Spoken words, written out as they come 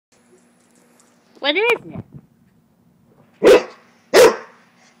What is it?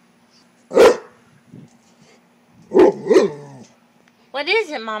 What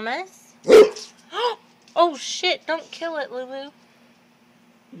is it, mamas? Oh shit, don't kill it, LuLu.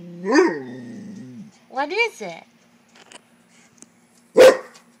 What is it?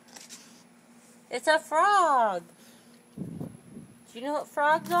 It's a frog. Do you know what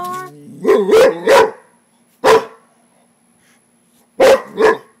frogs are?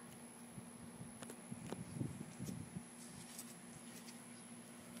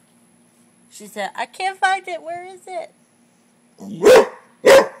 She said, I can't find it. Where is it?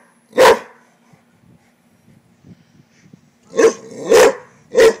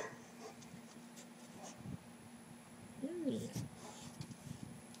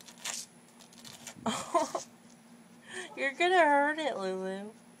 Oh, you're gonna hurt it,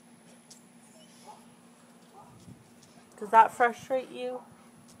 LuLu. Does that frustrate you?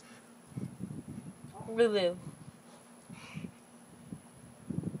 LuLu.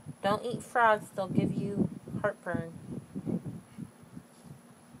 Don't eat frogs, they'll give you heartburn.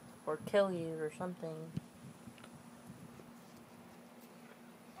 Or kill you or something.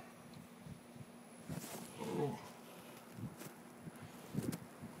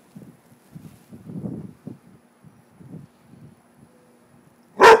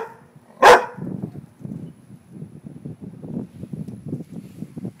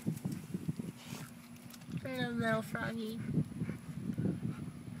 No, little froggy.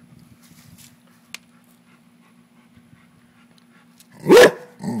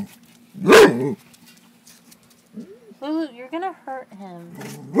 LuLu, you're gonna hurt him.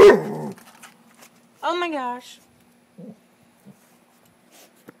 Oh my gosh.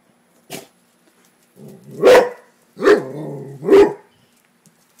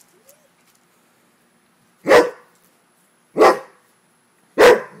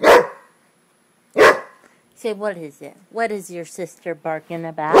 Say, what is it? What is your sister barking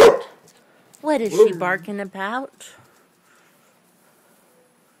about? What is she barking about?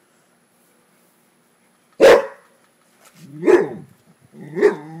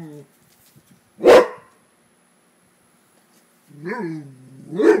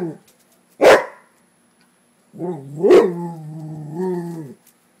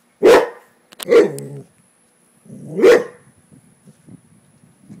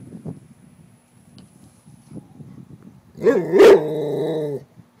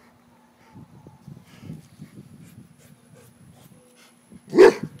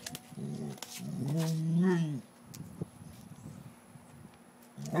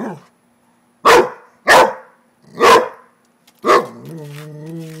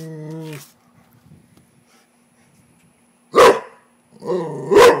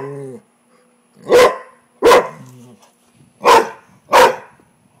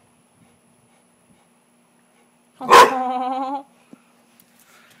 Oh,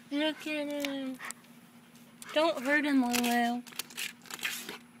 look at him. Don't hurt him, LuLu.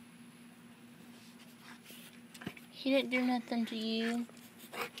 He didn't do nothing to you.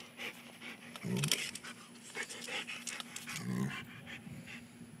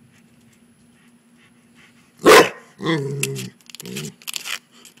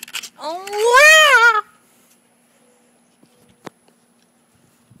 Oh, wow!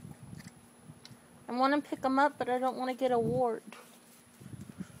 I want to pick him up, but I don't want to get a wart.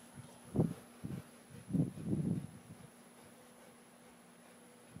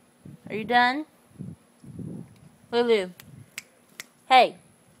 Are you done? LuLu. Hey,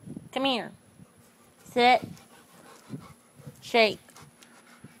 come here. Sit. Shake.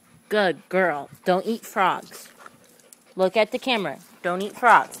 Good girl. Don't eat frogs. Look at the camera. Don't eat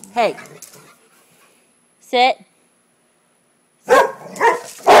frogs. Hey. Sit.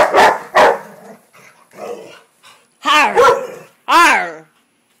 Arr! Arr!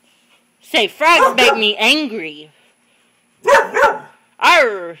 Say, frogs make me angry.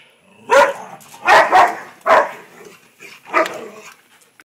 Arr!